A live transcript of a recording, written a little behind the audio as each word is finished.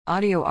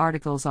Audio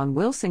articles on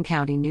Wilson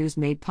County News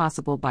made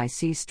possible by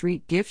C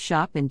Street Gift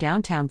Shop in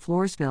downtown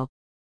Floresville.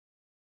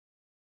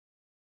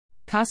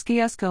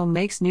 Kosciuszko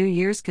makes New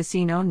Year's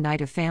casino night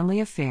a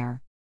family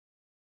affair.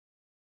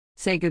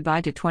 Say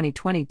goodbye to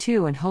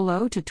 2022 and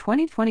hello to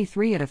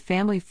 2023 at a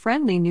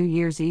family-friendly New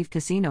Year's Eve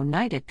casino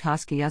night at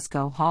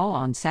Kosciuszko Hall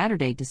on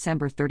Saturday,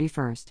 December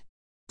 31st.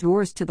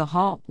 Doors to the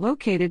hall,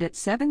 located at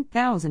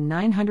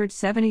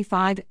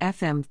 7975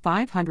 FM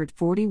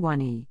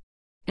 541E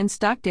in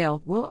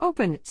Stockdale, will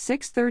open at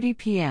 6:30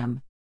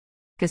 p.m.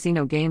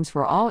 Casino games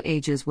for all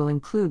ages will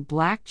include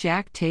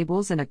blackjack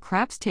tables and a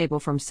craps table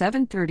from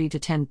 7:30 to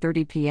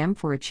 10:30 p.m.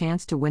 for a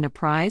chance to win a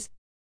prize.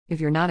 If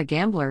you're not a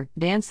gambler,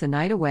 dance the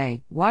night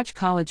away, watch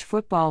college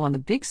football on the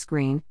big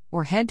screen,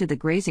 or head to the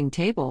grazing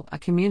table, a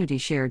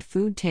community-shared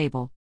food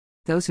table.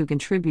 Those who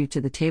contribute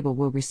to the table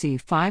will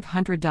receive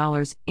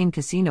 $500 in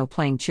casino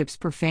playing chips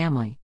per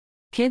family.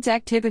 Kids'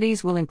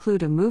 activities will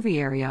include a movie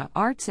area,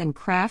 arts and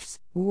crafts,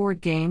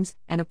 board games,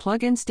 and a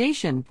plug-in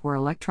station for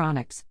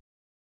electronics.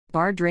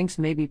 Bar drinks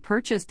may be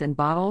purchased and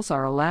bottles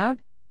are allowed,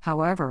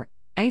 however,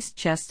 ice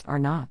chests are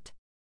not.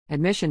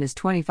 Admission is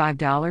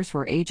 $25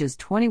 for ages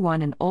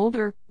 21 and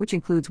older, which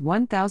includes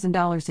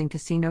 $1,000 in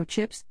casino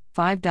chips,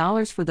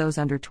 $5 for those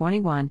under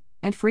 21,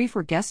 and free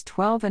for guests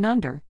 12 and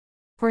under.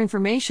 For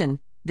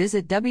information,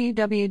 visit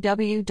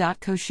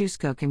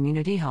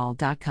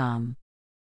www.kosciuszkocommunityhall.com.